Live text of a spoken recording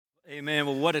Amen.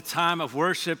 Well, what a time of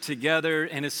worship together,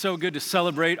 and it's so good to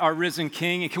celebrate our risen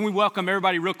King. And can we welcome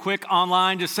everybody real quick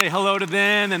online? Just say hello to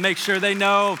them and make sure they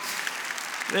know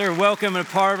they're welcome and a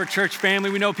part of our church family.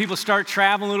 We know people start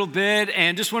traveling a little bit,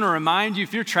 and just want to remind you,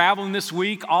 if you're traveling this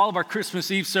week, all of our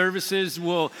Christmas Eve services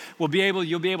you'll be able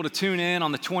to tune in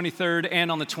on the 23rd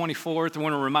and on the 24th. I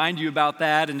want to remind you about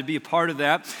that and to be a part of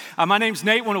that. My name's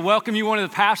Nate. I want to welcome you, one of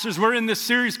the pastors. We're in this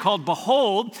series called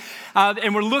Behold,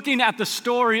 and we're looking at the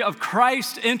story of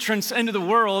Christ's entrance into the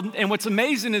world. And what's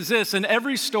amazing is this: in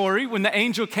every story, when the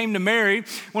angel came to Mary,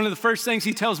 one of the first things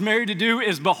he tells Mary to do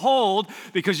is behold,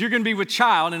 because you're going to be with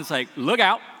child. And it's like, look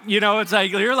out, it's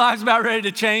like your life's about ready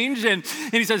to change. And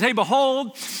he says, hey,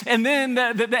 behold. And then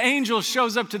the angel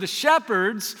shows up to the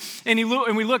shepherds, and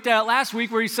we looked at it last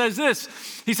week where he says this.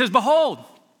 He says, behold,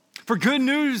 for good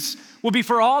news will be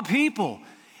for all people.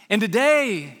 And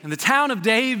today, in the town of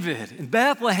David, in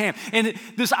Bethlehem, and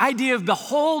this idea of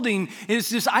beholding is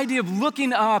this idea of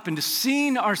looking up and to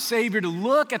seeing our Savior, to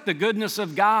look at the goodness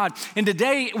of God. And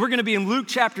today, we're going to be in Luke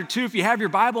chapter 2. If you have your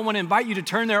Bible, I want to invite you to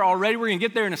turn there already. We're going to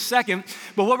get there in a second.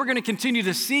 But what we're going to continue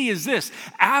to see is this.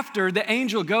 After the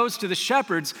angel goes to the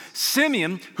shepherds,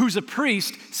 Simeon, who's a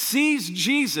priest, sees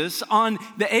Jesus on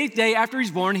the 8th day after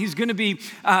he's born. He's going to be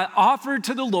offered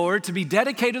to the Lord, to be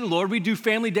dedicated to the Lord. We do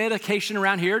family dedication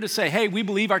around here to say, hey, we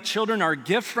believe our children are a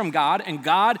gift from God, and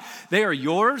God, they are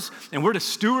yours, and we're to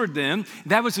steward them.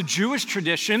 That was a Jewish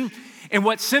tradition. And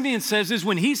what Simeon says is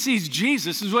when he sees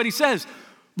Jesus, this is what he says,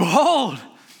 behold.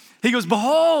 He goes,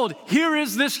 behold, here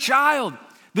is this child,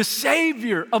 the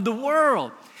Savior of the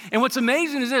world. And what's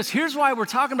amazing is this: here's why we're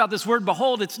talking about this word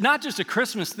behold. It's not just a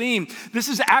Christmas theme. This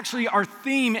is actually our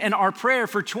theme and our prayer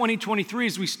for 2023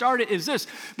 as we start it is this: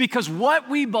 because what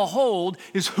we behold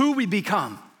is who we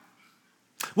become.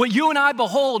 What you and I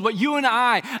behold,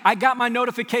 I got my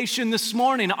notification this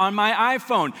morning on my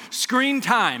iPhone, screen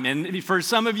time. And for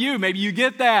some of you, maybe you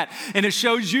get that. And it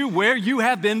shows you where you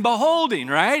have been beholding,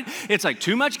 right? It's like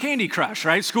too much Candy Crush,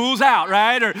 right? School's out,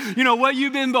 right? Or, what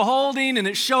you've been beholding, and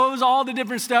it shows all the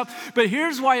different stuff. But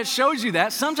here's why it shows you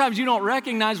that. Sometimes you don't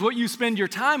recognize what you spend your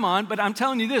time on, but I'm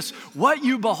telling you this: what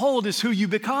you behold is who you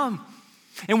become.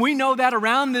 And we know that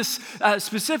around this,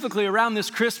 specifically around this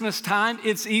Christmas time,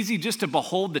 it's easy just to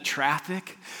behold the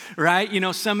traffic, right?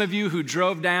 Some of you who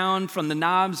drove down from the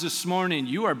Knobs this morning,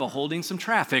 you are beholding some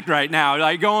traffic right now.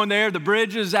 Like going there, the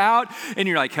bridge is out, and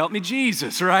you're like, help me,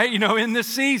 Jesus, right? In this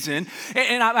season.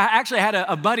 And I actually had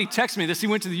a buddy text me this. He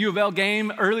went to the U of L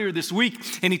game earlier this week,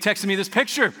 and he texted me this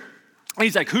picture.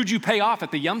 He's like, who'd you pay off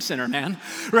at the Yum Center, man?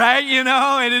 Right?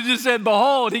 And it just said,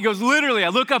 behold. He goes, literally, I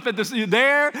look up at this,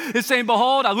 there, it's saying,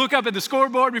 behold. I look up at the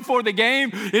scoreboard before the game.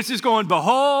 It's just going,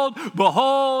 behold,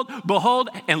 behold, behold.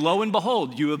 And lo and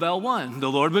behold, U of L won. The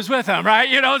Lord was with them, right?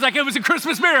 It's like it was a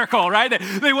Christmas miracle, right?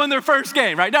 They won their first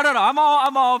game, right? No.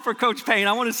 I'm all for Coach Payne.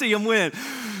 I want to see him win.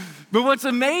 But what's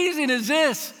amazing is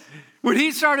this. When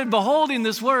he started beholding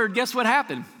this word, guess what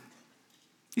happened?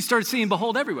 He started seeing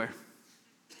behold everywhere.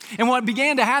 And what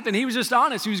began to happen, he was just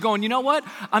honest. He was going, you know what?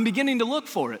 I'm beginning to look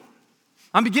for it.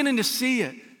 I'm beginning to see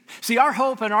it. See, our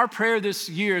hope and our prayer this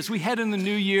year, as we head in the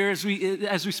new year, as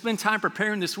we spend time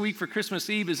preparing this week for Christmas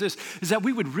Eve, is that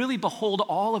we would really behold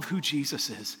all of who Jesus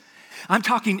is. I'm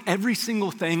talking every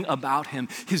single thing about him: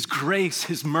 his grace,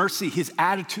 his mercy, his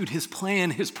attitude, his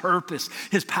plan, his purpose,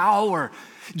 his power.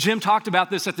 Jim talked about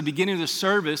this at the beginning of the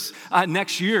service.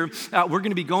 Next year, we're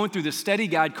going to be going through this study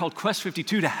guide called Quest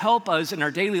 52 to help us in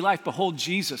our daily life behold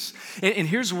Jesus. And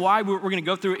here's why we're going to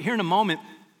go through it. Here in a moment,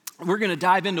 we're going to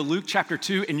dive into Luke chapter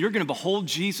 2, and you're going to behold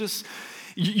Jesus.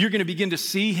 You're going to begin to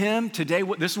see him. Today,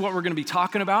 this is what we're going to be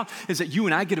talking about, is that you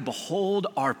and I get to behold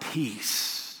our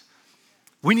peace.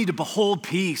 We need to behold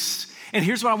peace. And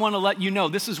here's what I want to let you know.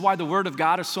 This is why the Word of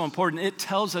God is so important. It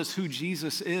tells us who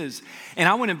Jesus is. And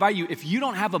I want to invite you, if you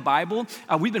don't have a Bible,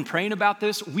 we've been praying about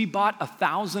this. We bought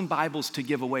 1,000 Bibles to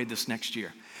give away this next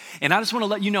year. And I just want to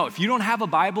let you know, if you don't have a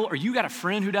Bible, or you got a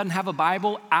friend who doesn't have a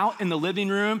Bible, out in the living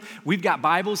room, we've got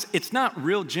Bibles. It's not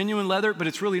real genuine leather, but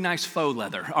it's really nice faux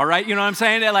leather, all right? You know what I'm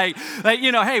saying?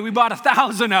 Hey, we bought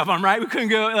 1,000 of them, right? We couldn't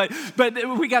go,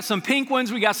 but we got some pink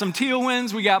ones, we got some teal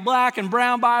ones, we got black and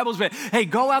brown Bibles, but hey,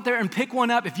 go out there and pick one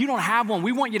up. If you don't have one,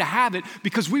 we want you to have it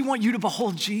because we want you to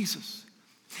behold Jesus.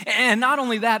 And not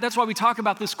only that, that's why we talk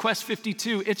about this Quest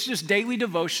 52. It's just daily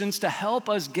devotions to help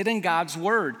us get in God's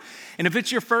Word. And if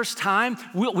it's your first time,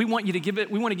 we want to give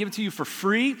it to you for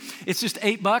free. It's just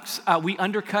 $8. We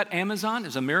undercut Amazon.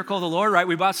 It's a miracle of the Lord, right?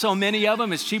 We bought so many of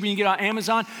them. It's cheaper than you get on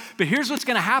Amazon. But here's what's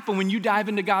going to happen when you dive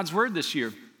into God's Word this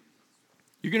year.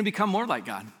 You're going to become more like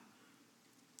God.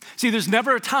 See, there's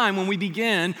never a time when we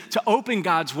begin to open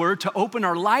God's word, to open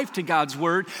our life to God's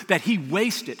word, that he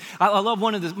wastes it. I love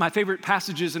one of my favorite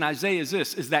passages in Isaiah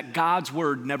is that God's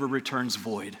word never returns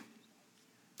void.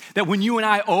 That when you and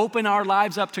I open our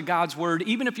lives up to God's word,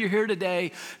 even if you're here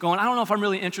today going, I don't know if I'm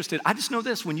really interested, I just know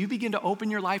this, when you begin to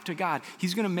open your life to God,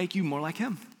 he's gonna make you more like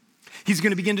him. He's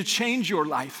gonna begin to change your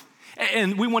life.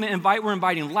 And we're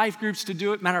inviting life groups to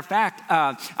do it. Matter of fact,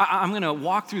 I'm gonna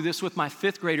walk through this with my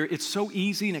fifth grader. It's so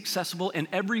easy and accessible, and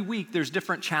every week there's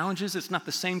different challenges. It's not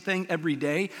the same thing every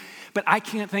day, but I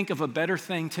can't think of a better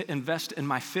thing to invest in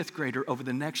my fifth grader over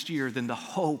the next year than the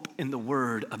hope in the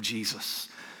word of Jesus.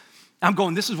 I'm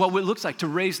going, this is what it looks like to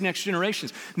raise next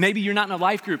generations. Maybe you're not in a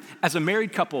life group as a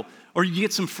married couple, or you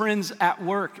get some friends at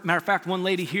work. Matter of fact, one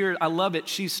lady here, I love it.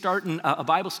 She's starting a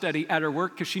Bible study at her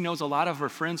work because she knows a lot of her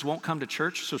friends won't come to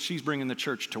church, so she's bringing the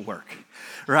church to work,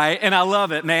 right? And I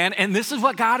love it, man. And this is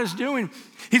what God is doing.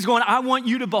 He's going, I want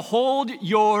you to behold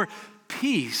your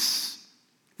peace.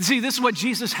 See, this is what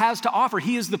Jesus has to offer.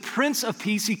 He is the Prince of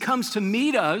Peace. He comes to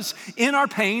meet us in our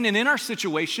pain and in our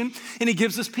situation, and he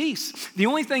gives us peace. The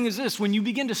only thing is this, when you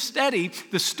begin to study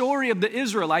the story of the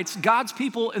Israelites, God's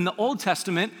people in the Old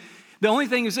Testament, the only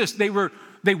thing is this, they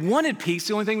wanted peace.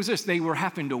 The only thing was this, they were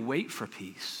having to wait for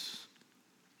peace.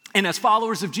 And as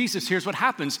followers of Jesus, here's what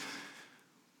happens.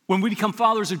 When we become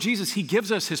followers of Jesus, he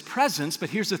gives us his presence,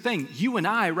 but here's the thing, you and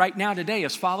I right now today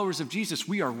as followers of Jesus,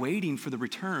 we are waiting for the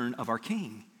return of our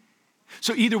King.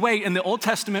 So either way, in the Old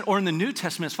Testament or in the New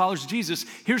Testament as followers of Jesus,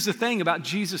 here's the thing about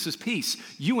Jesus' peace.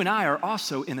 You and I are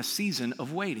also in a season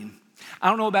of waiting. I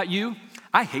don't know about you,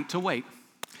 I hate to wait.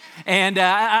 And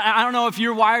I don't know if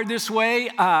you're wired this way.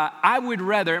 I would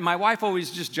rather, my wife always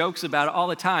just jokes about it all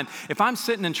the time. If I'm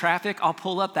sitting in traffic, I'll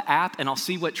pull up the app and I'll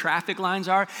see what traffic lines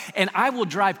are. And I will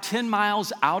drive 10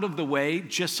 miles out of the way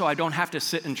just so I don't have to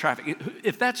sit in traffic.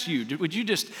 If that's you, would you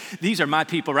just, these are my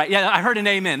people, right? Yeah, I heard an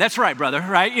amen. That's right, brother,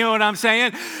 right? You know what I'm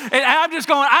saying? And I'm just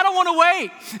going, I don't want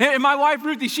to wait. And my wife,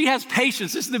 Ruthie, she has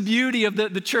patience. This is the beauty of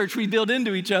the church we build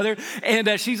into each other.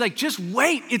 And she's like, just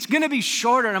wait. It's going to be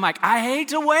shorter. And I'm like, I hate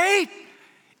to wait.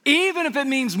 Even if it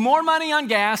means more money on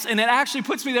gas and it actually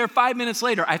puts me there 5 minutes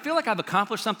later, I feel like I've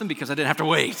accomplished something because I didn't have to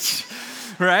wait,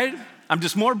 right? I'm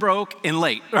just more broke and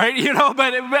late, right? You know,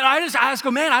 but I just go,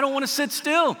 man, I don't want to sit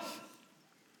still.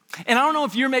 And I don't know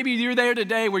if you're there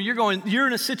today where you're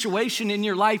in a situation in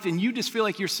your life and you just feel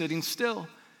like you're sitting still.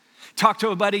 Talked to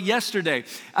a buddy yesterday.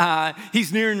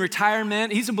 He's nearing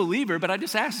retirement. He's a believer, but I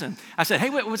just asked him. I said, hey,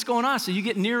 what's going on? So you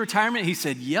get near retirement? He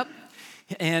said, yep.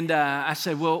 And I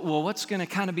said, well, what's going to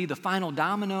kind of be the final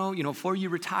domino, before you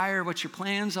retire? What's your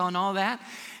plans on all that?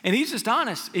 And he's just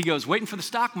honest. He goes, waiting for the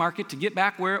stock market to get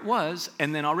back where it was,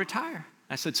 and then I'll retire.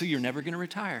 I said, so you're never going to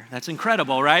retire? That's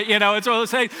incredible, right? It's what I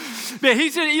say. But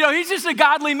he's just a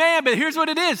godly man, but here's what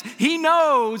it is. He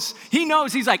knows,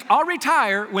 he's like, I'll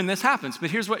retire when this happens. But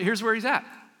here's where he's at.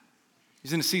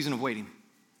 He's in a season of waiting.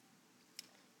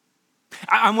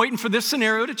 I'm waiting for this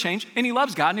scenario to change, and he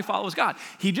loves God and he follows God.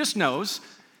 He just knows,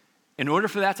 in order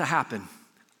for that to happen,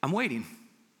 I'm waiting.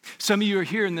 Some of you are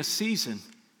here in this season,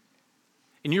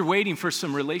 and you're waiting for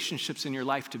some relationships in your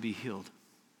life to be healed.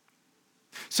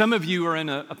 Some of you are in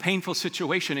a painful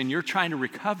situation, and you're trying to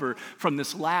recover from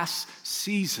this last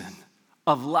season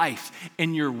of life,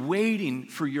 and you're waiting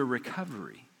for your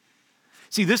recovery.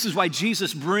 See, this is why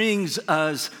Jesus brings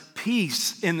us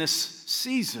peace in this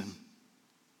season.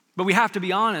 But we have to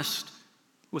be honest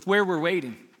with where we're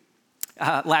waiting.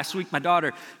 Last week, my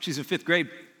daughter, she's in 5th grade,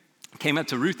 came up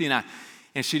to Ruthie and I,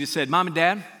 and she just said, Mom and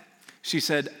Dad, she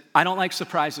said, I don't like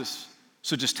surprises,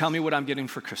 so just tell me what I'm getting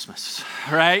for Christmas,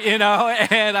 right? And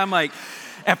I'm like,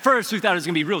 at first, we thought it was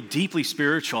going to be real deeply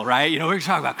spiritual, right? We're going to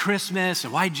talk about Christmas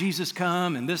and why Jesus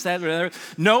come and this, that, whatever.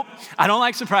 Nope, I don't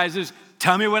like surprises.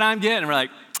 Tell me what I'm getting. And we're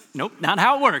like, nope, not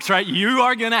how it works, right? You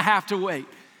are going to have to wait.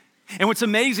 And what's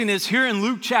amazing is here in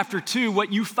Luke chapter 2,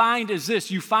 what you find is this.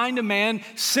 You find a man,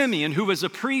 Simeon, who was a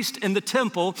priest in the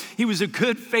temple. He was a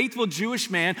good, faithful Jewish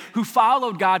man who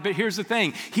followed God. But here's the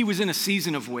thing. He was in a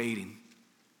season of waiting.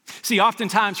 See,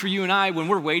 oftentimes for you and I, when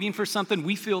we're waiting for something,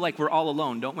 we feel like we're all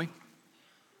alone, don't we?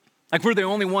 Like we're the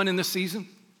only one in this season.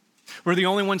 We're the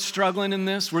only one struggling in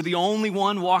this. We're the only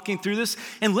one walking through this.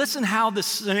 And listen how the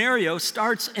scenario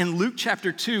starts in Luke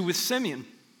chapter 2 with Simeon.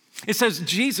 It says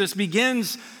Jesus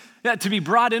begins to be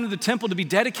brought into the temple to be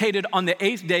dedicated on the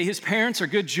 8th day. His parents are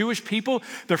good Jewish people.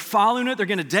 They're following it. They're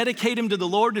going to dedicate him to the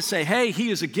Lord to say, hey,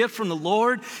 he is a gift from the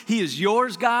Lord. He is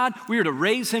yours, God. We are to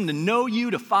raise him to know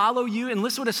you, to follow you. And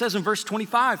listen what it says in verse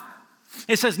 25.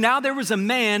 It says, now there was a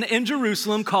man in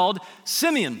Jerusalem called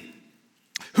Simeon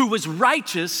who was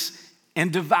righteous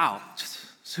and devout.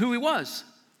 That's who he was.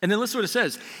 And then listen to what it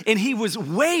says. And he was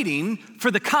waiting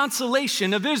for the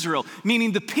consolation of Israel,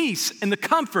 meaning the peace and the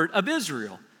comfort of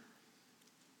Israel.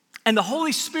 And the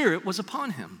Holy Spirit was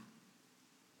upon him.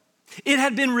 It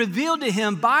had been revealed to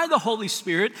him by the Holy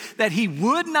Spirit that he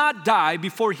would not die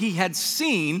before he had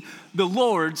seen the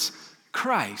Lord's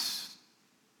Christ.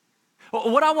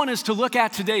 What I want us to look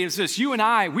at today is this. You and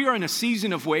I, we are in a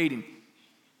season of waiting.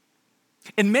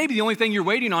 And maybe the only thing you're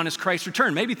waiting on is Christ's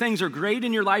return. Maybe things are great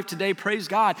in your life today, praise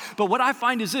God. But what I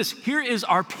find is this, here is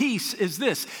our peace, is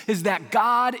that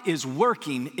God is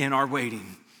working in our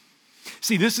waiting.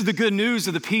 See, this is the good news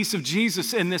of the peace of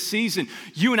Jesus in this season.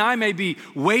 You and I may be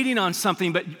waiting on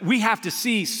something, but we have to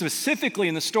see specifically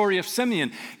in the story of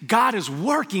Simeon, God is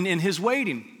working in his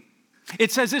waiting.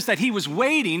 It says this, that he was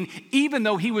waiting even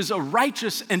though he was a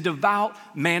righteous and devout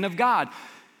man of God.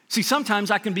 See,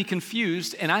 sometimes I can be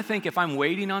confused, and I think if I'm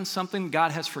waiting on something,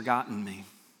 God has forgotten me.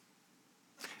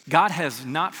 God has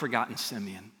not forgotten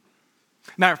Simeon.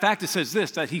 Matter of fact, it says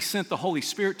this, that he sent the Holy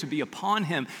Spirit to be upon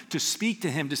him, to speak to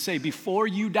him, to say, before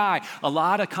you die. A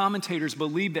lot of commentators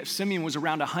believe that Simeon was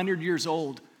around 100 years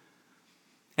old.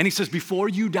 And he says, before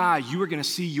you die, you are going to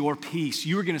see your peace.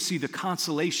 You are going to see the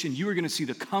consolation. You are going to see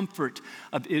the comfort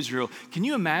of Israel. Can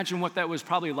you imagine what that was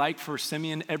probably like for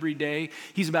Simeon every day?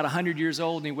 He's about 100 years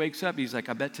old and he wakes up. He's like,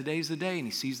 I bet today's the day. And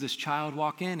he sees this child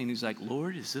walk in and he's like,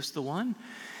 Lord, is this the one?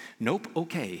 Nope,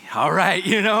 okay, all right,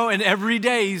 and every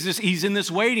day he's in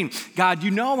this waiting. God,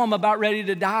 I'm about ready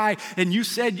to die, and you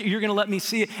said you're going to let me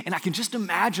see it. And I can just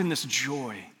imagine this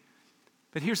joy.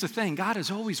 But here's the thing, God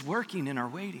is always working in our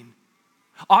waiting.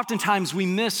 Oftentimes we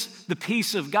miss the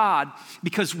peace of God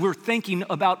because we're thinking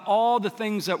about all the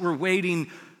things that we're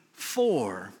waiting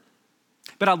for.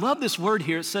 But I love this word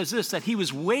here. It says this, that he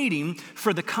was waiting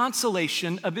for the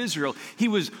consolation of Israel. He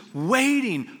was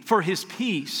waiting for his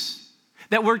peace.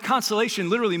 That word consolation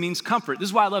literally means comfort. This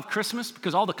is why I love Christmas,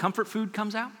 because all the comfort food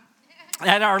comes out.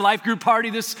 At our life group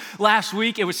party this last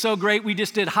week, it was so great. We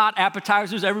just did hot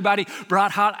appetizers. Everybody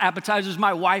brought hot appetizers.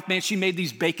 My wife, man, she made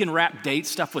these bacon-wrapped dates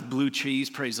stuffed with blue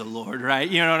cheese. Praise the Lord, right?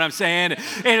 You know what I'm saying?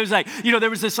 And it was like, there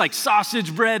was this like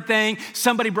sausage bread thing.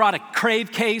 Somebody brought a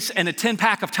Crave case and a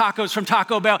 10-pack of tacos from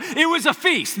Taco Bell. It was a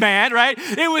feast, man, right?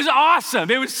 It was awesome.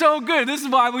 It was so good. This is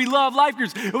why we love life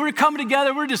groups. We're coming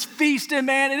together. We're just feasting,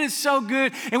 man. It is so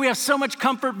good. And we have so much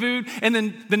comfort food. And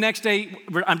then the next day,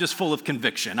 I'm just full of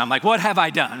conviction. I'm like, what have I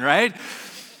done, right?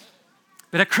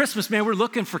 But at Christmas, man, we're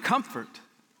looking for comfort.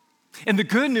 And the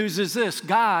good news is this,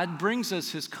 God brings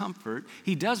us his comfort.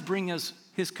 He does bring us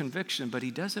his conviction, but he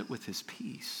does it with his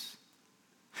peace.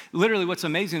 Literally, what's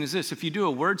amazing is this, if you do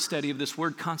a word study of this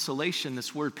word consolation,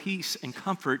 this word peace and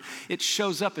comfort, it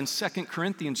shows up in 2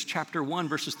 Corinthians chapter 1,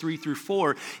 verses 3 through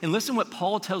 4. And listen what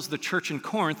Paul tells the church in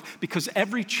Corinth, because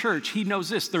every church, he knows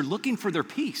this, they're looking for their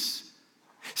peace.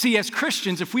 See, as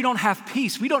Christians, if we don't have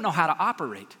peace, we don't know how to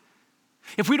operate.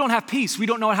 If we don't have peace, we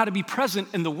don't know how to be present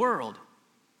in the world.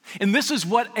 And this is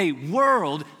what a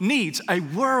world needs. A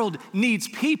world needs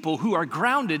people who are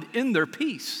grounded in their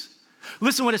peace.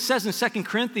 Listen what it says in 2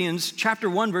 Corinthians chapter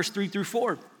 1, verse 3 through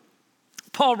 4.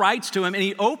 Paul writes to him and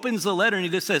he opens the letter and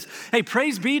he just says, hey,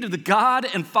 praise be to the God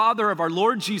and Father of our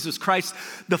Lord Jesus Christ,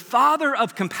 the Father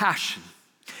of compassion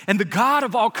and the God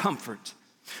of all comfort,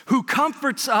 who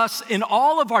comforts us in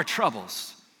all of our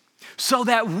troubles, so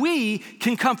that we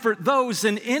can comfort those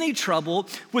in any trouble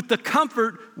with the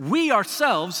comfort we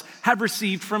ourselves have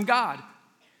received from God.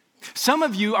 Some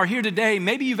of you are here today,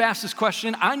 maybe you've asked this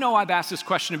question. I know I've asked this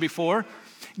question before.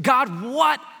 God,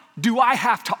 what do I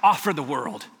have to offer the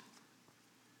world?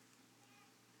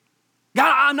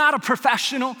 God, I'm not a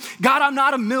professional. God, I'm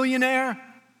not a millionaire.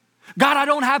 God, I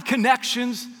don't have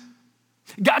connections.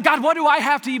 God, what do I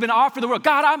have to even offer the world?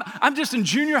 God, I'm just in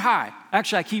junior high.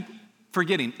 Actually, I keep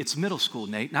forgetting, it's middle school,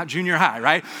 Nate, not junior high,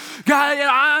 right? God,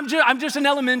 I'm just in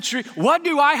elementary. What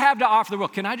do I have to offer the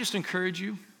world? Can I just encourage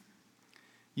you?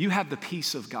 You have the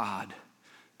peace of God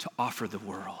to offer the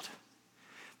world.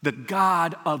 The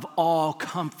God of all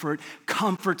comfort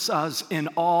comforts us in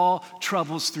all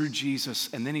troubles through Jesus.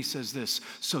 And then he says this,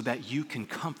 so that you can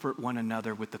comfort one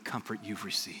another with the comfort you've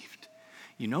received.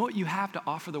 You know what you have to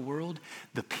offer the world?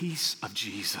 The peace of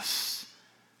Jesus.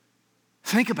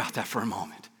 Think about that for a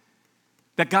moment.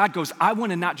 That God goes, I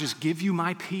want to not just give you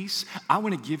my peace, I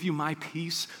want to give you my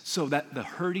peace so that the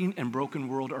hurting and broken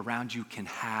world around you can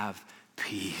have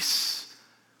peace.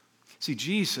 See,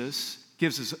 Jesus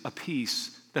gives us a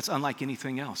peace that's unlike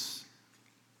anything else.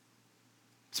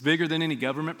 It's bigger than any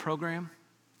government program.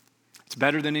 It's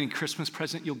better than any Christmas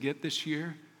present you'll get this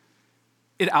year.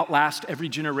 It outlasts every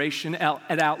generation.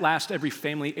 It outlasts every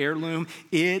family heirloom.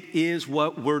 It is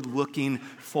what we're looking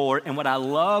for. And what I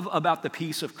love about the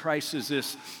peace of Christ is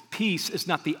this: peace is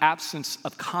not the absence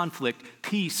of conflict.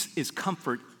 Peace is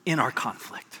comfort in our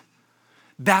conflict.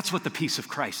 That's what the peace of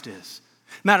Christ is.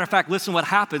 Matter of fact, listen what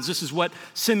happens. This is what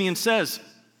Simeon says.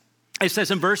 It says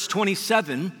in verse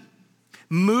 27,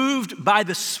 moved by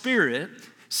the Spirit,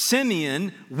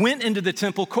 Simeon went into the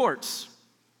temple courts.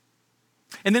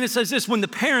 And then it says this: when the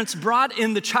parents brought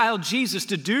in the child Jesus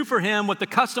to do for him what the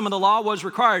custom of the law was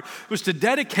required, was to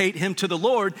dedicate him to the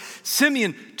Lord,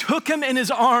 Simeon took him in his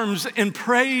arms and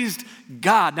praised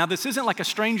God. Now, this isn't like a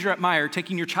stranger at Meijer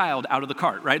taking your child out of the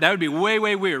cart, right? That would be way,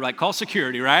 way weird, like call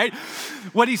security, right?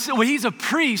 He's a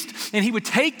priest, and he would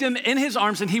take them in his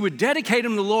arms and he would dedicate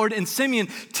him to the Lord. And Simeon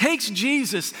takes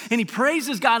Jesus and he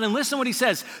praises God. And listen to what he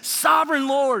says: Sovereign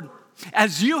Lord,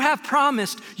 as you have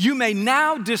promised, you may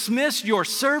now dismiss your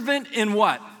servant in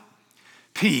what?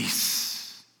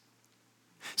 Peace.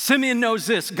 Simeon knows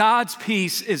this: God's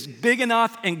peace is big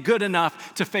enough and good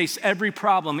enough to face every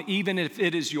problem, even if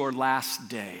it is your last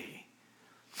day.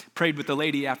 Prayed with the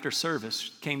lady after service,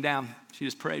 came down, she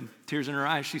just prayed, tears in her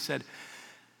eyes. She said,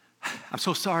 I'm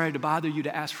so sorry to bother you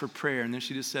to ask for prayer. And then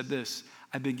she just said this: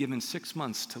 I've been given 6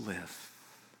 months to live.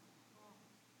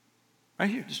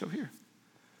 Right here, just over here.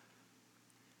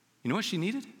 You know what she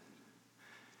needed?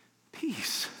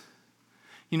 Peace.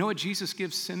 You know what Jesus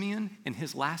gives Simeon in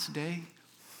his last day?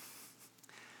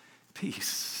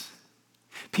 Peace.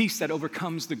 Peace that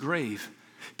overcomes the grave.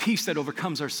 Peace that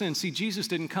overcomes our sins. See, Jesus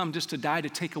didn't come just to die to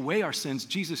take away our sins.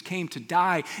 Jesus came to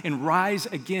die and rise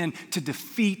again to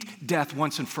defeat death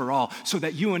once and for all, so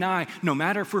that you and I, no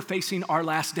matter if we're facing our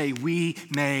last day, we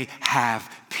may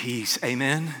have peace.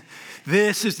 Amen?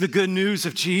 This is the good news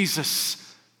of Jesus.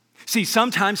 See,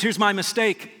 sometimes, here's my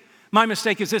mistake. My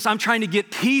mistake is this: I'm trying to get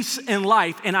peace in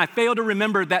life, and I fail to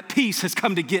remember that peace has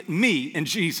come to get me in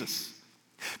Jesus.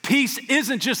 Peace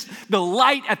isn't just the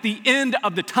light at the end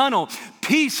of the tunnel.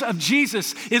 Peace of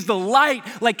Jesus is the light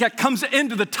that comes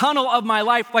into the tunnel of my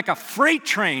life like a freight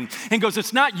train and goes,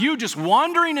 it's not you just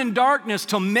wandering in darkness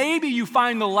till maybe you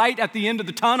find the light at the end of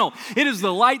the tunnel. It is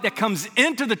the light that comes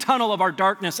into the tunnel of our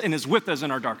darkness and is with us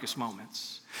in our darkest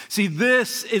moments. See,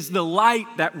 this is the light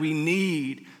that we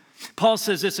need. Paul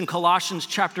says this in Colossians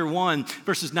chapter 1,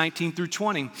 verses 19 through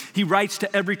 20. He writes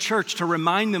to every church to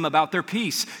remind them about their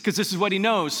peace, because this is what he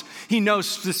knows. He knows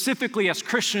specifically as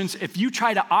Christians, if you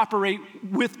try to operate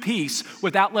with peace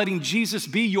without letting Jesus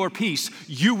be your peace,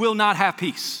 you will not have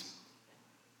peace.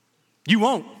 You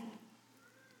won't.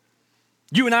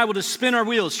 You and I will just spin our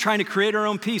wheels trying to create our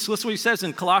own peace. Listen to what he says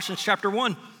in Colossians chapter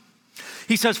 1.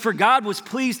 He says, for God was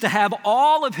pleased to have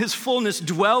all of his fullness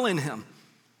dwell in him,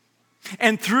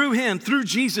 and through him, through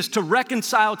Jesus, to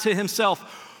reconcile to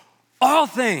himself all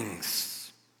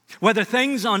things, whether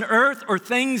things on earth or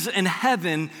things in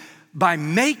heaven, by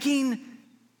making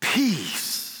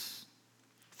peace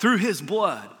through his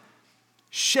blood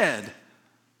shed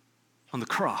on the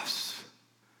cross.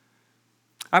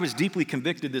 I was deeply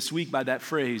convicted this week by that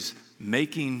phrase,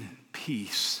 making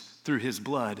peace through his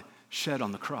blood shed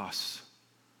on the cross.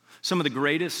 Some of the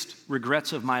greatest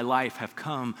regrets of my life have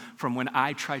come from when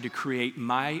I tried to create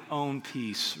my own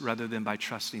peace rather than by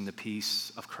trusting the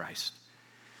peace of Christ.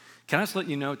 Can I just let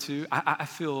you know too, I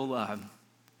feel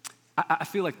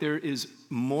like there is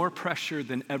more pressure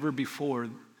than ever before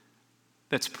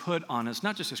that's put on us,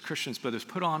 not just as Christians, but it's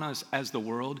put on us as the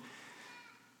world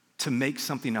to make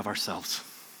something of ourselves.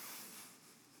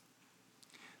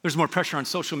 There's more pressure on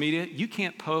social media. You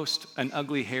can't post an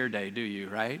ugly hair day, do you,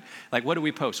 right? Like, what do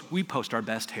we post? We post our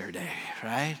best hair day,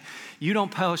 right? You don't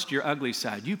post your ugly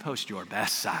side. You post your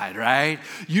best side, right?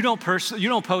 You don't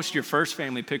post your first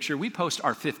family picture. We post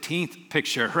our 15th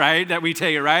picture, right, that we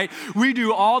take, right? We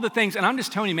do all the things. And I'm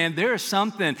just telling you, man, there is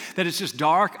something that is just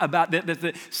dark about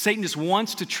that Satan just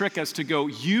wants to trick us to go,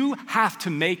 you have to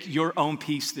make your own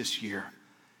peace this year.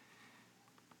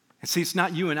 And see, it's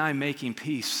not you and I making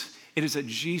peace. It is that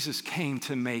Jesus came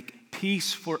to make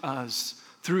peace for us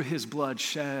through his blood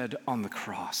shed on the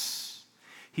cross.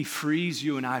 He frees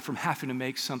you and I from having to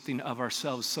make something of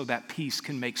ourselves so that peace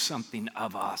can make something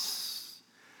of us,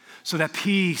 so that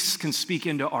peace can speak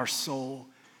into our soul.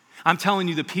 I'm telling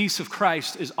you, the peace of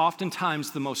Christ is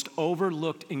oftentimes the most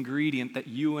overlooked ingredient that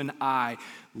you and I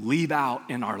leave out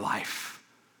in our life.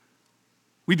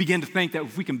 We begin to think that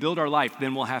if we can build our life,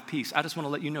 then we'll have peace. I just want to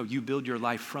let you know, you build your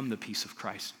life from the peace of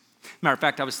Christ. Matter of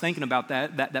fact, I was thinking about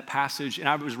that passage, and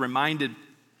I was reminded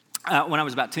when I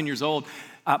was about 10 years old,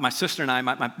 my sister and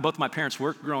I, both my parents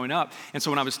worked growing up. And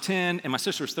so when I was 10 and my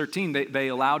sister was 13, they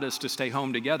allowed us to stay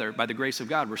home together. By the grace of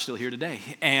God, we're still here today.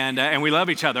 And we love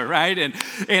each other, right?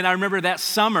 And I remember that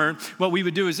summer, what we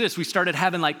would do is this. We started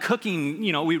having like cooking,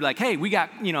 we would like, hey, we got,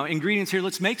 ingredients here.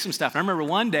 Let's make some stuff. And I remember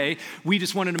one day, we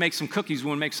just wanted to make some cookies. We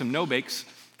want to make some no-bakes,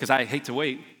 because I hate to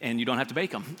wait and you don't have to bake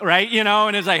them, right?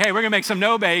 And it's like, hey, we're gonna make some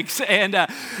no-bakes. And I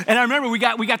remember we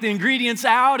got the ingredients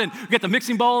out and we got the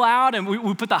mixing bowl out and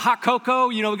we put the hot cocoa,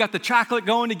 we got the chocolate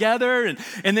going together.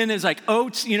 And then there's like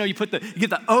oats, you get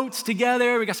the oats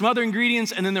together. We got some other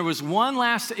ingredients. And then there was one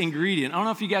last ingredient. I don't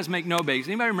know if you guys make no-bakes.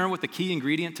 Anybody remember what the key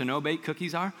ingredient to no-bake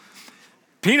cookies are?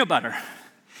 Peanut butter.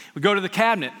 We go to the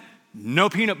cabinet, no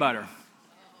peanut butter.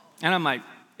 And I'm like,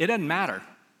 it doesn't matter.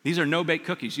 These are no-bake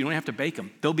cookies. You don't have to bake them.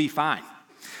 They'll be fine.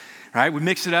 All right, we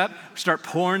mix it up, start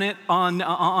pouring it on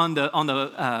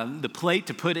the plate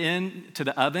to put into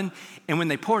the oven. And when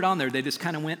they pour it on there, they just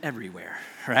kind of went everywhere,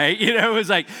 right? It was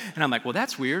like, and I'm like, well,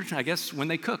 that's weird. I guess when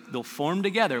they cook, they'll form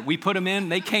together. We put them in,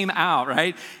 they came out,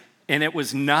 right? And it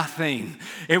was nothing.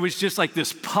 It was just like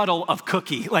this puddle of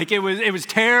cookie. Like it was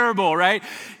terrible, right?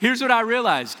 Here's what I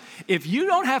realized. If you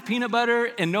don't have peanut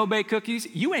butter and no-bake cookies,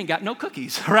 you ain't got no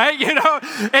cookies, right?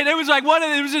 And it was like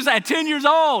it was just at 10 years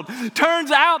old.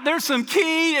 Turns out there's some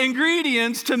key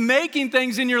ingredients to making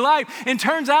things in your life. And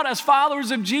turns out as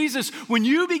followers of Jesus, when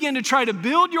you begin to try to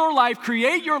build your life,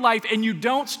 create your life, and you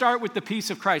don't start with the peace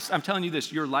of Christ, I'm telling you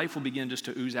this, your life will begin just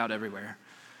to ooze out everywhere.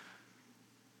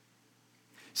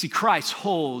 See, Christ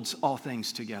holds all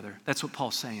things together. That's what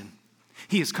Paul's saying.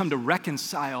 He has come to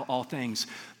reconcile all things.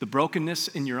 The brokenness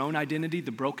in your own identity,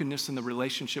 the brokenness in the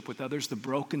relationship with others, the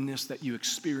brokenness that you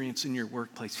experience in your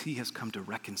workplace, he has come to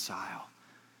reconcile.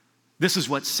 This is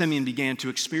what Simeon began to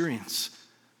experience.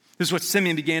 This is what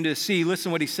Simeon began to see.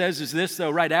 Listen, what he says is this,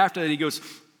 though, right after that, he goes,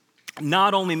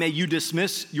 not only may you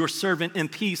dismiss your servant in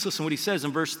peace, listen what he says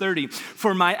in verse 30,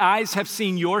 for my eyes have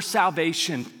seen your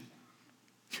salvation,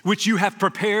 which you have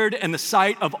prepared in the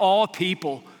sight of all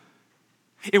people.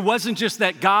 It wasn't just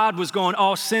that God was going,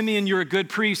 oh, Simeon, you're a good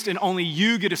priest and only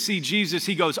you get to see Jesus.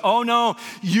 He goes, oh no,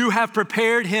 you have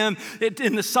prepared him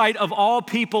in the sight of all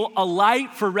people, a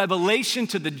light for revelation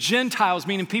to the Gentiles,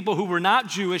 meaning people who were not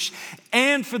Jewish,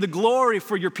 and for the glory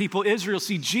for your people Israel.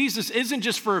 See, Jesus isn't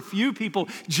just for a few people,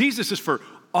 Jesus is for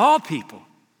all people.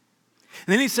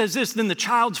 And then he says this, then the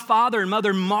child's father and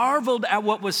mother marveled at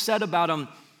what was said about him.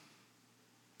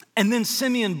 And then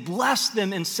Simeon blessed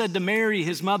them and said to Mary,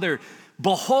 his mother,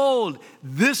 behold,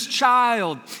 this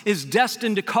child is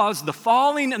destined to cause the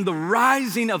falling and the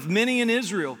rising of many in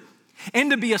Israel,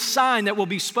 and to be a sign that will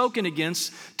be spoken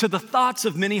against to the thoughts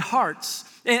of many hearts.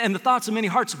 And the thoughts of many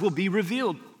hearts will be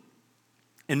revealed.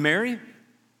 And Mary,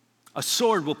 a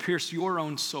sword will pierce your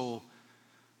own soul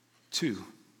too.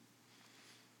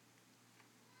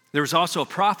 There was also a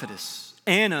prophetess,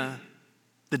 Anna,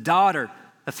 the daughter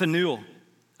of Phanuel,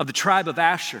 of the tribe of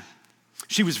Asher.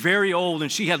 She was very old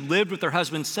and she had lived with her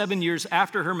husband 7 years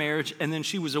after her marriage, and then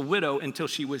she was a widow until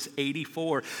she was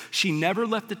 84. She never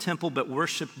left the temple but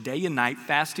worshiped day and night,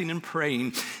 fasting and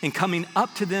praying. And coming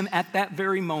up to them at that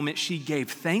very moment, she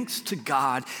gave thanks to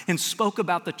God and spoke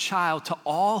about the child to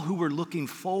all who were looking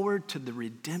forward to the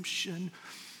redemption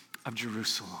of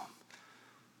Jerusalem.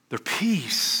 Their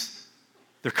peace,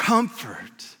 their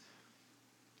comfort.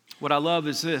 What I love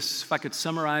is this. If I could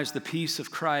summarize the peace of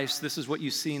Christ, this is what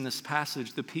you see in this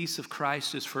passage. The peace of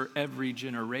Christ is for every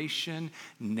generation,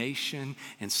 nation,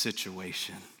 and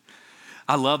situation.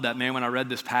 I love that, man. When I read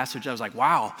this passage, I was like,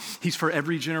 wow, he's for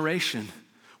every generation.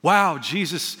 Wow,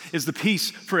 Jesus is the peace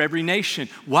for every nation.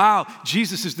 Wow,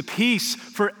 Jesus is the peace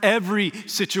for every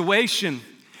situation.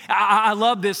 I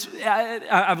love this.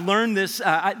 I've learned this.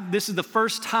 This is the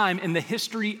first time in the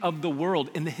history of the world.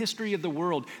 In the history of the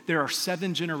world, there are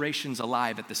 7 generations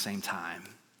alive at the same time.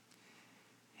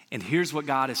 And here's what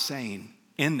God is saying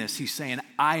in this. He's saying,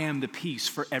 I am the peace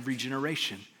for every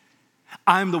generation.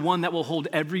 I'm the one that will hold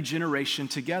every generation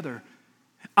together.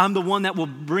 I'm the one that will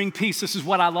bring peace. This is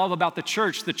what I love about the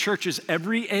church. The church is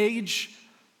every age.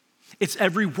 It's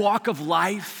every walk of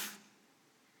life.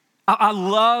 I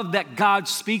love that God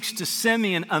speaks to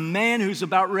Simeon, a man who's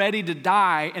about ready to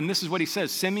die. And this is what he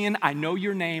says, Simeon, I know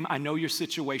your name, I know your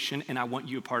situation, and I want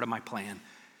you a part of my plan.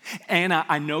 Anna,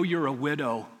 I know you're a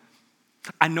widow.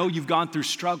 I know you've gone through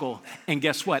struggle. And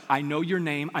guess what? I know your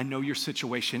name, I know your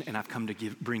situation, and I've come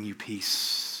to bring you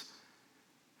peace.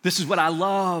 This is what I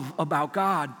love about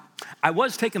God. I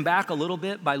was taken back a little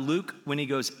bit by Luke when he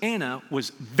goes, Anna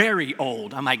was very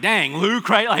old. I'm like, dang, Luke,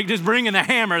 right? Like just bringing the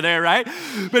hammer there, right?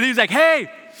 But he's like, hey,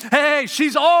 hey,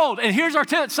 she's old. And here's our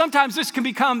tip. Sometimes this can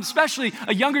become, especially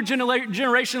a younger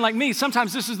generation like me,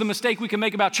 sometimes this is the mistake we can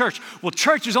make about church. Well,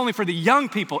 church is only for the young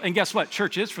people. And guess what?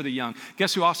 Church is for the young.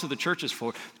 Guess who also the church is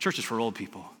for? The church is for old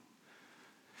people.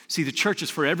 See, the church is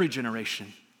for every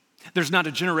generation. There's not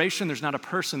a generation, there's not a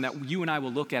person that you and I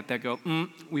will look at that go,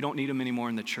 we don't need them anymore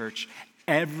in the church.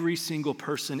 Every single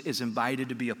person is invited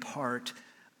to be a part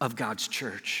of God's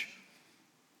church.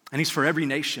 And he's for every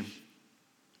nation.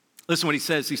 Listen what he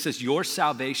says. He says, your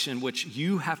salvation, which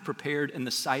you have prepared in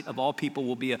the sight of all people,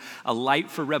 will be a light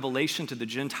for revelation to the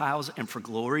Gentiles and for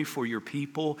glory for your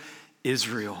people,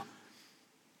 Israel.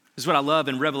 This is what I love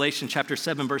in Revelation chapter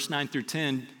 7, verse 9 through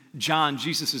 10. John,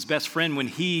 Jesus' best friend,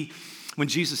 when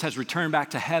Jesus has returned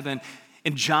back to heaven,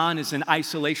 and John is in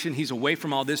isolation, he's away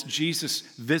from all this, Jesus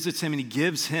visits him and he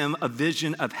gives him a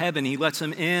vision of heaven. He lets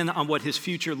him in on what his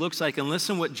future looks like. And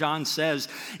listen what John says.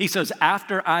 He says,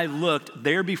 after I looked,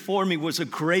 there before me was a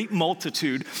great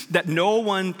multitude that no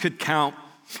one could count,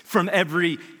 from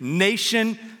every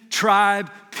nation, tribe,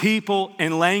 people,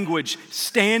 and language,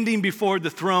 standing before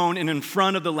the throne and in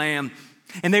front of the Lamb.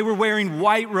 And they were wearing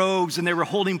white robes and they were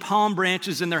holding palm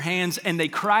branches in their hands, and they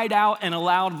cried out in a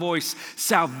loud voice,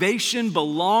 salvation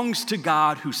belongs to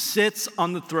God who sits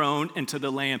on the throne and to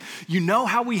the Lamb. You know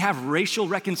how we have racial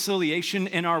reconciliation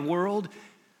in our world?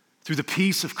 Through the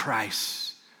peace of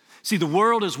Christ. See, the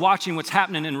world is watching what's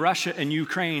happening in Russia and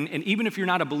Ukraine, and even if you're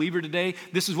not a believer today,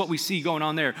 this is what we see going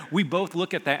on there. We both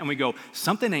look at that and we go,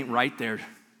 something ain't right there.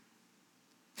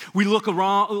 We look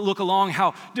along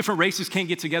how different races can't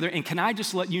get together. And can I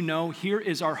just let you know, here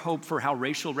is our hope for how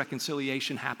racial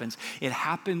reconciliation happens. It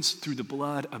happens through the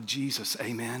blood of Jesus,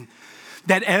 amen?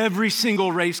 That every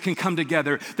single race can come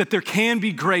together, that there can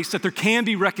be grace, that there can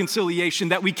be reconciliation,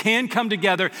 that we can come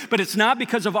together, but it's not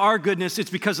because of our goodness,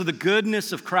 it's because of the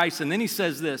goodness of Christ. And then he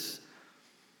says this,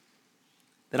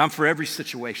 that I'm for every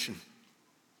situation.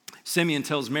 Simeon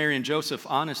tells Mary and Joseph,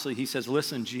 honestly, he says,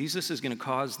 listen, Jesus is going to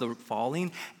cause the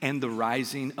falling and the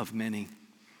rising of many.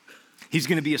 He's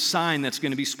going to be a sign that's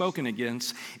going to be spoken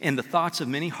against, and the thoughts of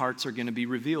many hearts are going to be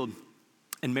revealed.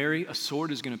 And Mary, a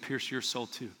sword is going to pierce your soul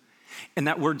too. And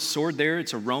that word sword there,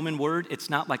 it's a Roman word. It's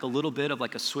not like a little bit of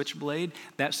like a switchblade.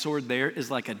 That sword there is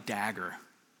like a dagger.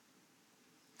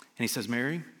 And he says,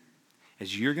 Mary,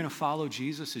 as you're going to follow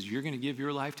Jesus, as you're going to give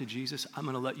your life to Jesus, I'm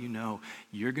going to let you know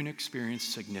you're going to experience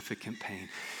significant pain.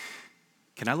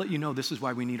 Can I let you know this is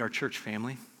why we need our church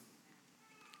family?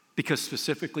 Because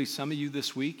specifically some of you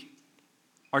this week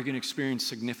are going to experience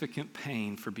significant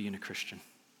pain for being a Christian.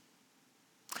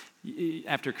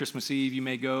 After Christmas Eve, you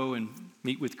may go and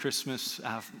meet with Christmas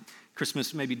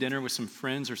maybe dinner with some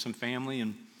friends or some family.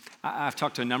 And I've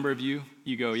talked to a number of you.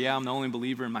 You go, yeah, I'm the only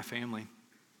believer in my family.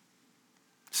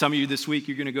 Some of you this week,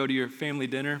 you're going to go to your family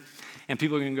dinner, and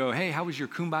people are going to go, hey, how was your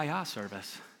Kumbaya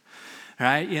service?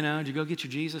 Right? Did you go get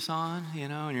your Jesus on?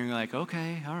 And you're like,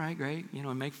 okay, all right, great.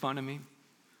 And make fun of me.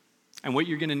 And what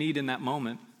you're going to need in that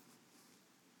moment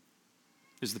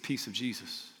is the peace of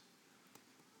Jesus.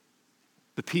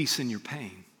 The peace in your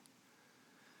pain.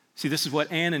 See, this is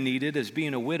what Anna needed as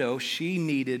being a widow. She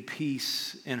needed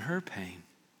peace in her pain.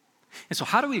 And so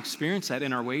how do we experience that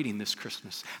in our waiting this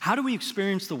Christmas? How do we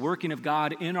experience the working of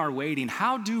God in our waiting?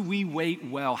 How do we wait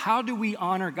well? How do we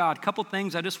honor God? A couple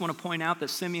things I just want to point out that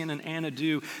Simeon and Anna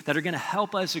do that are going to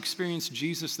help us experience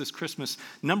Jesus this Christmas.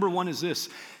 Number one is this.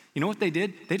 You know what they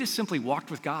did? They just simply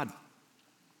walked with God.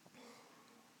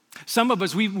 Some of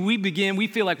us, we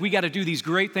feel like we got to do these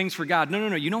great things for God.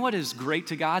 No. You know what is great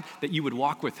to God? That you would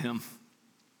walk with him.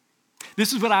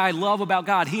 This is what I love about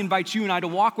God. He invites you and I to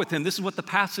walk with him. This is what the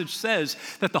passage says,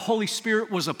 that the Holy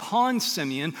Spirit was upon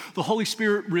Simeon. The Holy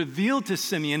Spirit revealed to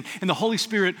Simeon, and the Holy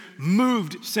Spirit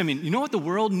moved Simeon. You know what the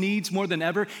world needs more than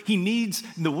ever?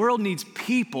 The world needs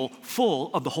people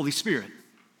full of the Holy Spirit.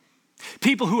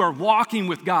 People who are walking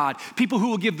with God. People who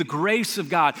will give the grace of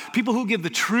God. People who will give the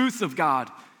truth of God.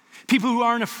 People who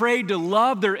aren't afraid to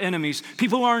love their enemies.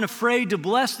 People who aren't afraid to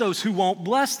bless those who won't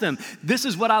bless them. This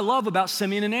is what I love about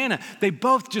Simeon and Anna. They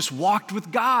both just walked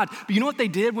with God. But you know what they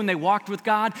did when they walked with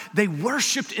God? They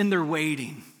worshiped in their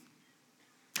waiting.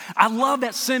 I love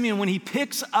that Simeon, when he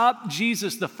picks up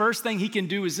Jesus, the first thing he can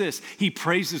do is this. He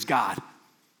praises God.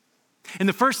 And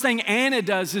the first thing Anna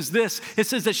does is this. It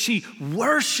says that she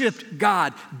worshiped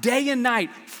God day and night,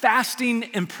 fasting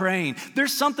and praying.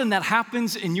 There's something that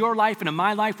happens in your life and in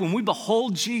my life when we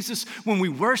behold Jesus, when we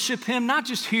worship him, not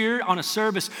just here on a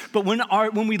service, but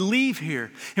when we leave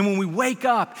here and when we wake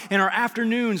up in our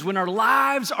afternoons, when our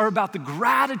lives are about the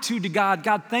gratitude to God.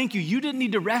 God, thank you. You didn't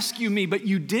need to rescue me, but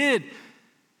you did.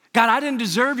 God, I didn't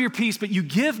deserve your peace, but you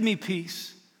give me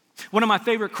peace. One of my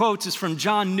favorite quotes is from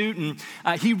John Newton.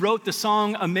 He wrote the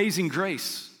song Amazing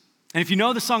Grace. And if you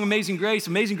know the song Amazing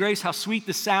Grace, how sweet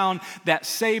the sound that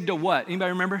saved a what?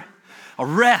 Anybody remember? A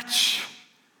wretch.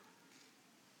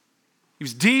 He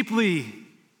was deeply,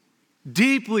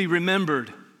 deeply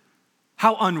remembered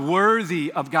how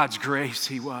unworthy of God's grace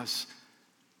he was.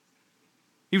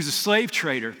 He was a slave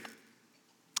trader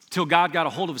till God got a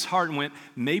hold of his heart and went,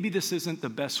 maybe this isn't the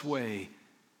best way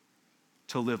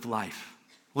to live life.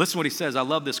 Listen to what he says. I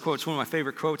love this quote. It's one of my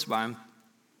favorite quotes by him.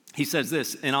 He says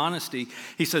this, in honesty,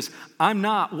 he says, I'm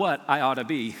not what I ought to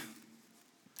be.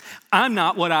 I'm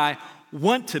not what I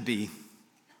want to be.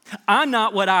 I'm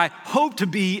not what I hope to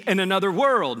be in another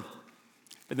world.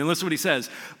 But then listen to what he says,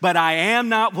 but I am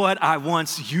not what I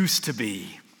once used to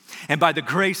be. And by the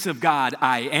grace of God,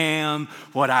 I am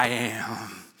what I am.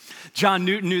 John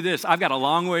Newton knew this. I've got a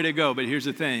long way to go, but here's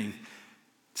the thing.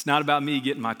 It's not about me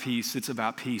getting my peace. It's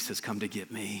about peace that's come to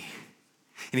get me.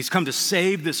 And he's come to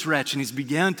save this wretch, and he's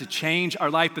begun to change our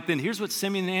life. But then here's what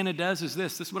Simeon and Anna does is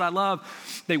this. This is what I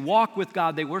love. They walk with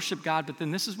God. They worship God. But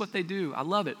then this is what they do. I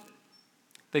love it.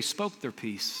 They spoke their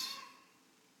peace.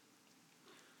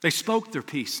 They spoke their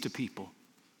peace to people.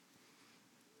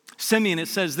 Simeon, it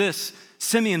says this.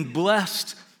 Simeon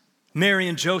blessed Mary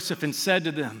and Joseph and said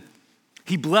to them,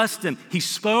 he blessed them. He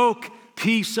spoke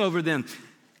peace over them.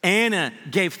 Anna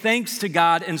gave thanks to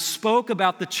God and spoke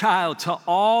about the child to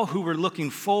all who were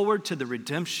looking forward to the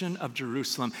redemption of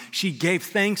Jerusalem. She gave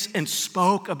thanks and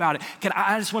spoke about it.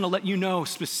 I just want to let you know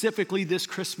specifically this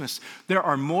Christmas, there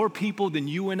are more people than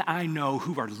you and I know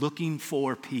who are looking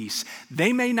for peace.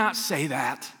 They may not say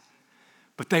that,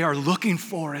 but they are looking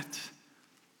for it.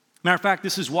 Matter of fact,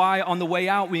 this is why on the way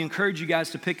out, we encourage you guys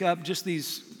to pick up just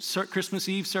these Christmas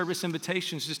Eve service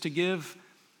invitations just to give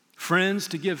friends,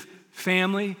 to give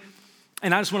family.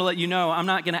 And I just want to let you know, I'm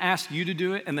not going to ask you to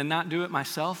do it and then not do it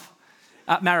myself.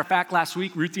 Matter of fact, last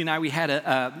week, Ruthie and I, we had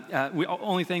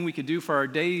only thing we could do for our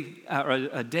day, or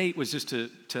a date was just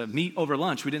to meet over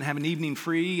lunch. We didn't have an evening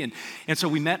free. And so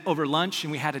we met over lunch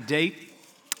and we had a date.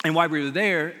 And while we were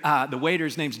there, the waiter,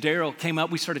 his name's Daryl, came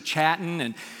up. We started chatting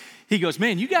and he goes,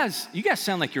 man, you guys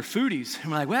sound like you're foodies.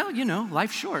 And we're like, well, you know,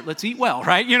 life's short. Let's eat well,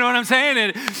 right? You know what I'm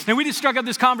saying? And we just struck up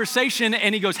this conversation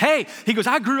and he goes,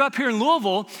 I grew up here in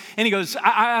Louisville. And he goes,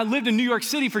 I lived in New York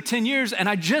City for 10 years and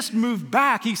I just moved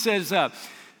back. He says,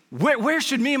 where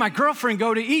should me and my girlfriend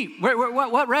go to eat?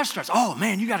 What restaurants? Oh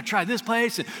man, you got to try this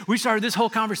place. And we started this whole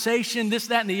conversation, this,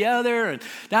 that, and the other, and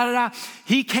da.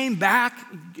 He came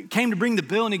to bring the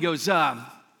bill and he goes,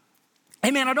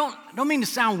 hey man, I don't mean to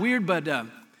sound weird, but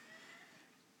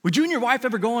would you and your wife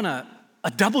ever go on a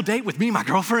double date with me and my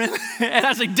girlfriend? And I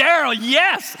was like, Daryl,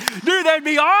 yes. Dude, that'd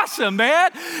be awesome,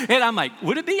 man. And I'm like,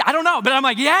 would it be? I don't know. But I'm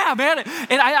like, yeah, man.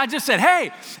 And I just said,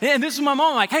 hey, and this is my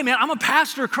mom. I'm like, hey, man, I'm a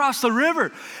pastor across the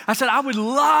river. I said, I would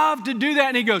love to do that.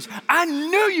 And he goes, I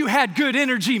knew you had good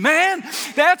energy, man.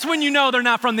 That's when you know they're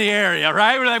not from the area,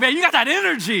 right? We're like, man, you got that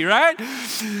energy, right?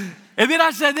 And then I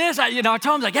said this, I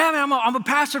told him, like, yeah, man, I'm a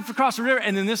pastor across the river.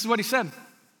 And then this is what he said.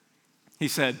 He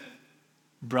said,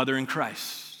 brother in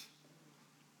Christ.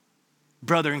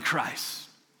 Brother in Christ.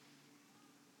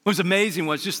 What was amazing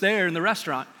was just there in the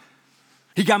restaurant,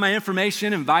 he got my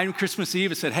information, invited him Christmas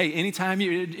Eve, and said, hey, anytime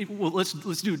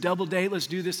let's do a double date, let's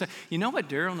do this. You know what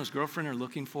Daryl and his girlfriend are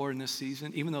looking for in this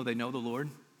season, even though they know the Lord?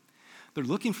 They're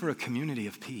looking for a community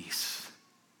of peace.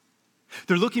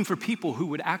 They're looking for people who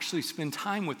would actually spend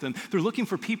time with them. They're looking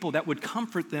for people that would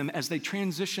comfort them as they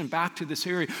transition back to this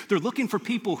area. They're looking for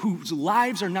people whose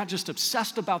lives are not just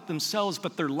obsessed about themselves,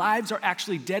 but their lives are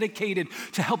actually dedicated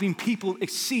to helping people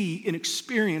see and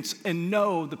experience and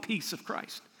know the peace of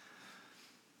Christ.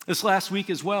 This last week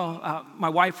as well, my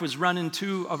wife was running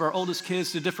two of our oldest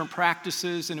kids to different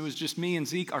practices, and it was just me and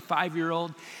Zeke, our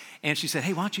 5-year-old. And she said,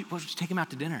 hey, why don't you take him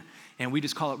out to dinner? And we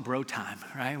just call it bro time,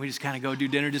 right? We just kind of go do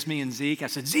dinner, just me and Zeke. I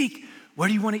said, Zeke, where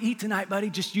do you want to eat tonight,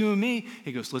 buddy? Just you and me?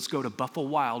 He goes, let's go to Buffalo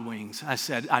Wild Wings. I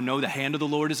said, I know the hand of the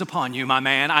Lord is upon you, my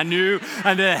man. I knew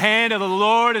the hand of the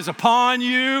Lord is upon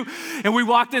you. And we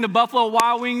walked into Buffalo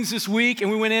Wild Wings this week, and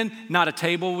we went in, not a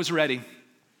table was ready.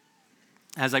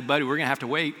 I was like, buddy, we're going to have to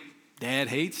wait. Dad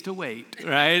hates to wait,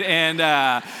 right? And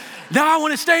no, I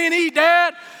want to stay and eat,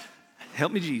 Dad.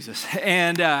 Help me, Jesus.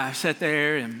 And I sat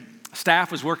there, and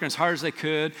staff was working as hard as they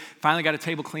could. Finally got a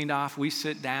table cleaned off. We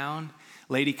sit down.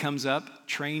 Lady comes up,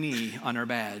 trainee on her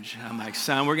badge. I'm like,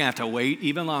 son, we're going to have to wait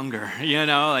even longer. You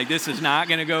know, like this is not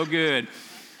going to go good.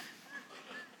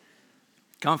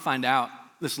 Come find out,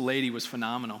 this lady was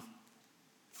phenomenal.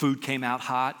 Food came out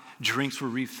hot. Drinks were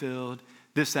refilled.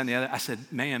 This, that, and the other. I said,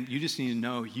 ma'am, you just need to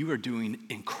know you are doing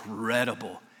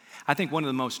incredible. I think one of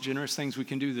the most generous things we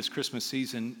can do this Christmas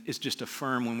season is just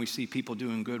affirm when we see people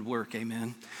doing good work,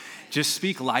 amen? Just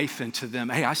speak life into them.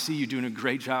 Hey, I see you doing a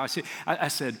great job. I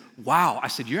said, wow. I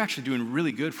said, you're actually doing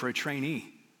really good for a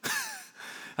trainee.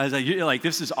 I was like, you're like,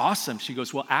 this is awesome. She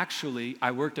goes, well, actually,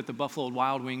 I worked at the Buffalo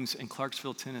Wild Wings in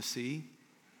Clarksville, Tennessee,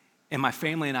 and my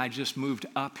family and I just moved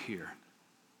up here.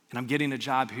 And I'm getting a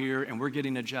job here, and we're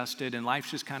getting adjusted, and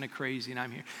life's just kind of crazy, and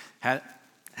I'm here.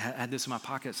 Had this in my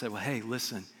pocket, said, well, hey,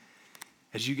 listen,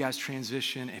 as you guys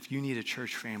transition, if you need a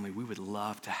church family, we would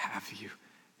love to have you.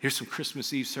 Here's some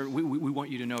Christmas Eve service. We want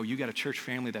you to know you got a church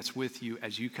family that's with you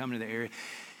as you come to the area.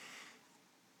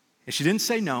 And she didn't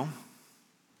say no.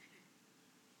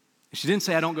 And she didn't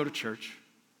say, I don't go to church.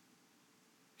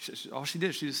 All she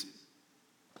did, she just,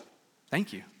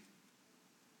 thank you.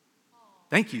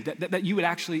 Thank you that you would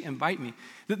actually invite me.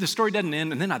 The story doesn't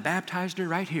end, and then I baptized her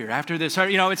right here after this.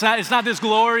 You know, it's not this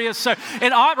glorious, and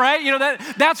right? You know,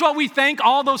 that's what we think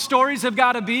all those stories have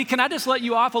got to be. Can I just let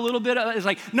you off a little bit? It's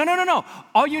like, no.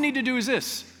 All you need to do is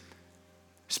this.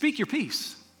 Speak your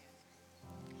peace.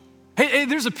 Hey,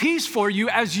 there's a peace for you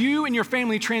as you and your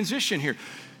family transition here.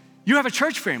 You have a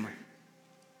church family.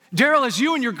 Daryl, as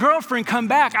you and your girlfriend come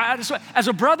back, as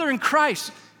a brother in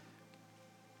Christ,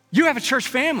 you have a church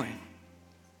family.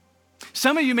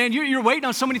 Some of you, man, you're waiting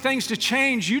on so many things to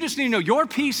change. You just need to know your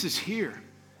peace is here.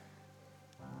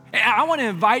 And I want to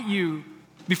invite you,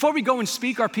 before we go and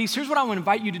speak our peace, here's what I want to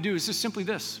invite you to do is just simply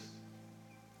this.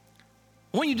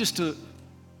 I want you just to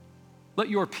let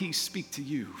your peace speak to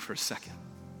you for a second.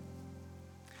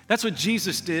 That's what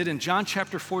Jesus did in John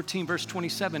chapter 14, verse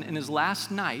 27, in his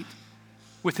last night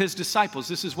with his disciples.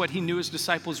 This is what he knew his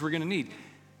disciples were going to need.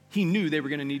 He knew they were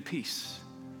going to need peace.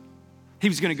 He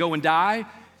was going to go and die.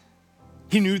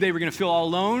 He knew they were going to feel all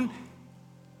alone.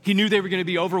 He knew they were going to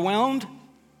be overwhelmed.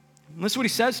 And listen to what he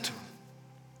says to them.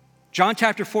 John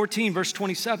chapter 14, verse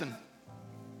 27.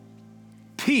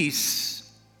 Peace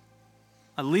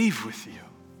I leave with you.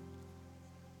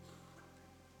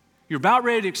 You're about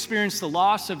ready to experience the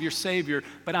loss of your Savior,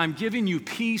 but I'm giving you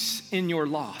peace in your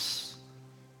loss.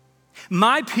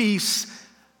 My peace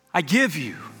I give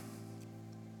you.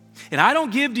 And I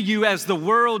don't give to you as the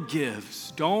world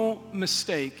gives. Don't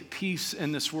mistake peace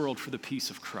in this world for the peace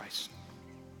of Christ.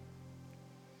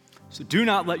 So do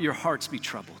not let your hearts be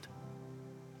troubled.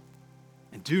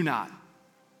 And do not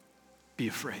be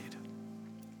afraid.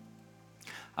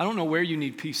 I don't know where you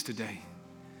need peace today,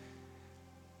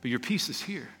 but your peace is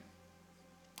here.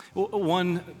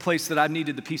 One place that I've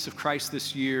needed the peace of Christ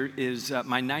this year is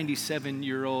my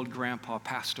 97-year-old grandpa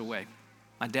passed away,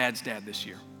 my dad's dad this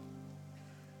year.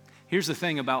 Here's the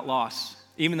thing about loss.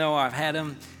 Even though I've had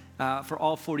him for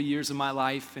all 40 years of my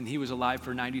life, and he was alive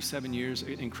for 97 years,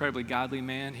 an incredibly godly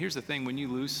man, here's the thing, when you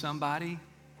lose somebody,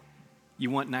 you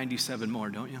want 97 more,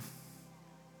 don't you?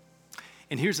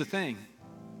 And here's the thing,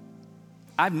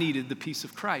 I've needed the peace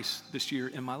of Christ this year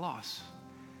in my loss.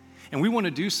 And we want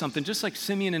to do something just like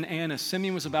Simeon and Anna.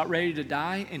 Simeon was about ready to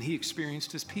die, and he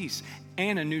experienced his peace.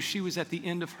 Anna knew she was at the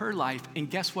end of her life, and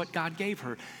guess what God gave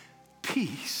her?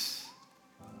 Peace.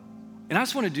 And I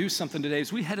just want to do something today.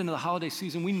 As we head into the holiday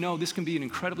season, we know this can be an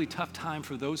incredibly tough time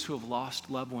for those who have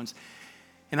lost loved ones.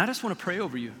 And I just want to pray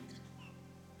over you.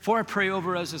 Before I pray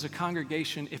over us as a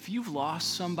congregation, if you've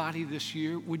lost somebody this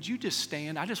year, would you just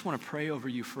stand? I just want to pray over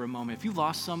you for a moment. If you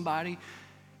lost somebody,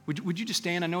 would you just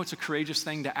stand? I know it's a courageous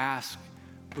thing to ask,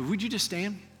 but would you just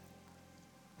stand?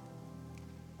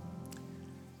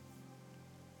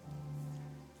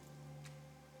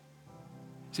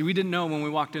 See, we didn't know when we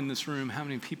walked in this room how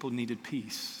many people needed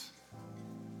peace.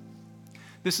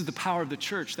 This is the power of the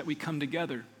church, that we come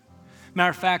together.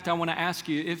 Matter of fact, I want to ask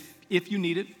you, if you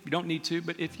need it, you don't need to,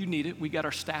 but if you need it, we got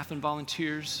our staff and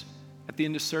volunteers at the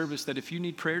end of service that if you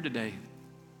need prayer today,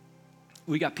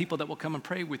 we got people that will come and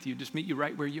pray with you, just meet you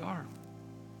right where you are.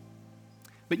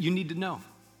 But you need to know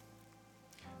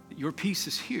that your peace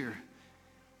is here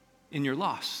in your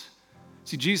loss.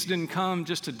 See, Jesus didn't come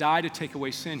just to die to take away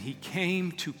sin. He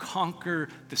came to conquer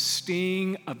the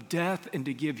sting of death and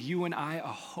to give you and I a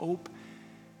hope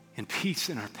and peace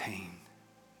in our pain.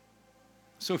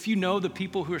 So if you know the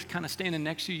people who are kind of standing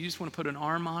next to you, you just want to put an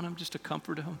arm on them just to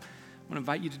comfort them. I want to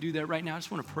invite you to do that right now. I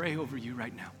just want to pray over you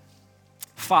right now.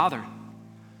 Father,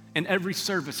 in every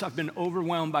service, I've been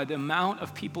overwhelmed by the amount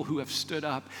of people who have stood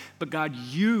up. But God,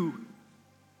 you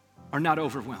are not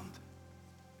overwhelmed.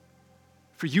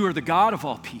 For you are the God of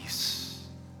all peace.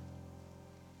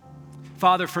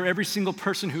 Father, for every single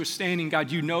person who is standing,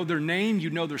 God, you know their name, you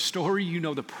know their story, you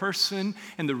know the person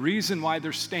and the reason why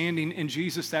they're standing. And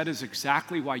Jesus, that is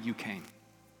exactly why you came.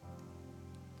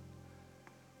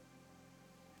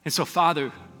 And so,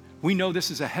 Father, We know this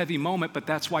is a heavy moment, but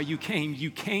that's why you came. You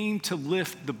came to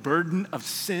lift the burden of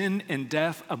sin and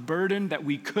death, a burden that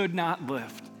we could not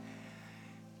lift.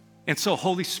 And so,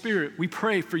 Holy Spirit, we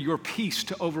pray for your peace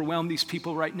to overwhelm these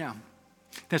people right now.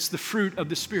 That's the fruit of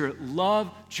the Spirit: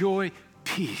 love, joy,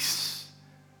 peace.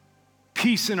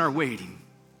 Peace in our waiting.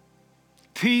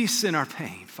 Peace in our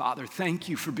pain. Father, thank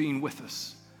you for being with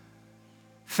us.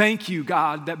 Thank you,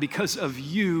 God, that because of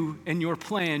you and your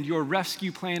plan, your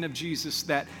rescue plan of Jesus,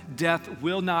 that death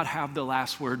will not have the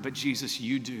last word, but Jesus,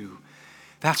 you do.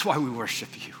 That's why we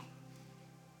worship you.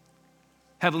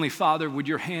 Heavenly Father, would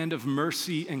your hand of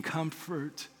mercy and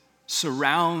comfort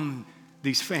surround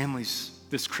these families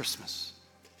this Christmas?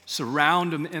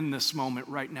 Surround them in this moment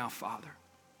right now, Father.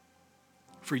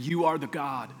 For you are the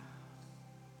God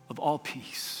of all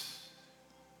peace.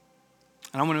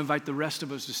 And I want to invite the rest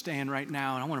of us to stand right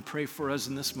now, and I want to pray for us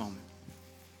in this moment.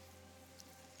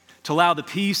 To allow the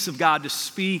peace of God to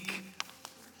speak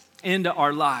into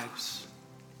our lives.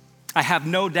 I have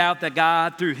no doubt that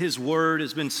God, through his word,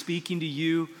 has been speaking to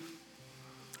you.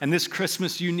 And this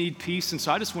Christmas, you need peace. And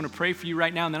so I just want to pray for you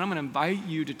right now, and then I'm going to invite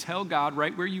you to tell God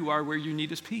right where you are, where you need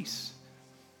his peace.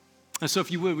 And so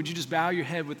if you would you just bow your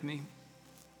head with me?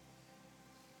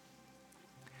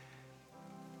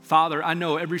 Father, I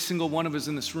know every single one of us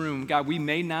in this room, God, we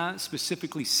may not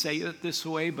specifically say it this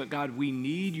way, but God, we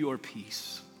need your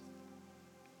peace.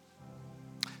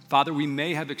 Father, we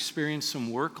may have experienced some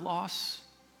work loss.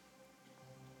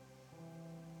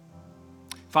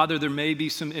 Father, there may be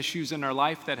some issues in our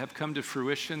life that have come to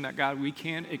fruition that, God, we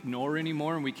can't ignore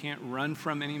anymore and we can't run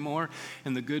from anymore.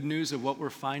 And the good news of what we're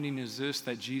finding is this,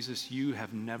 that Jesus, you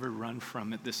have never run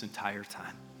from it this entire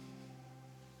time.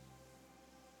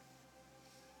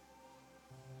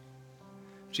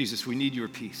 Jesus, we need your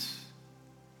peace.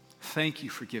 Thank you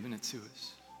for giving it to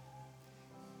us.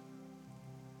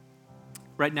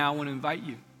 Right now, I want to invite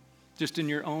you, just in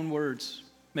your own words.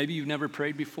 Maybe you've never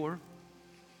prayed before.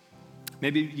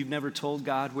 Maybe you've never told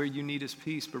God where you need his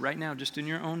peace, but right now, just in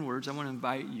your own words, I want to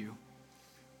invite you.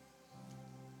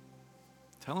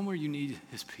 Tell him where you need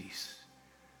his peace.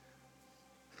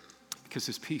 Because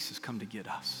his peace has come to get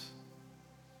us.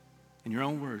 In your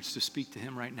own words, to speak to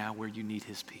him right now where you need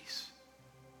his peace.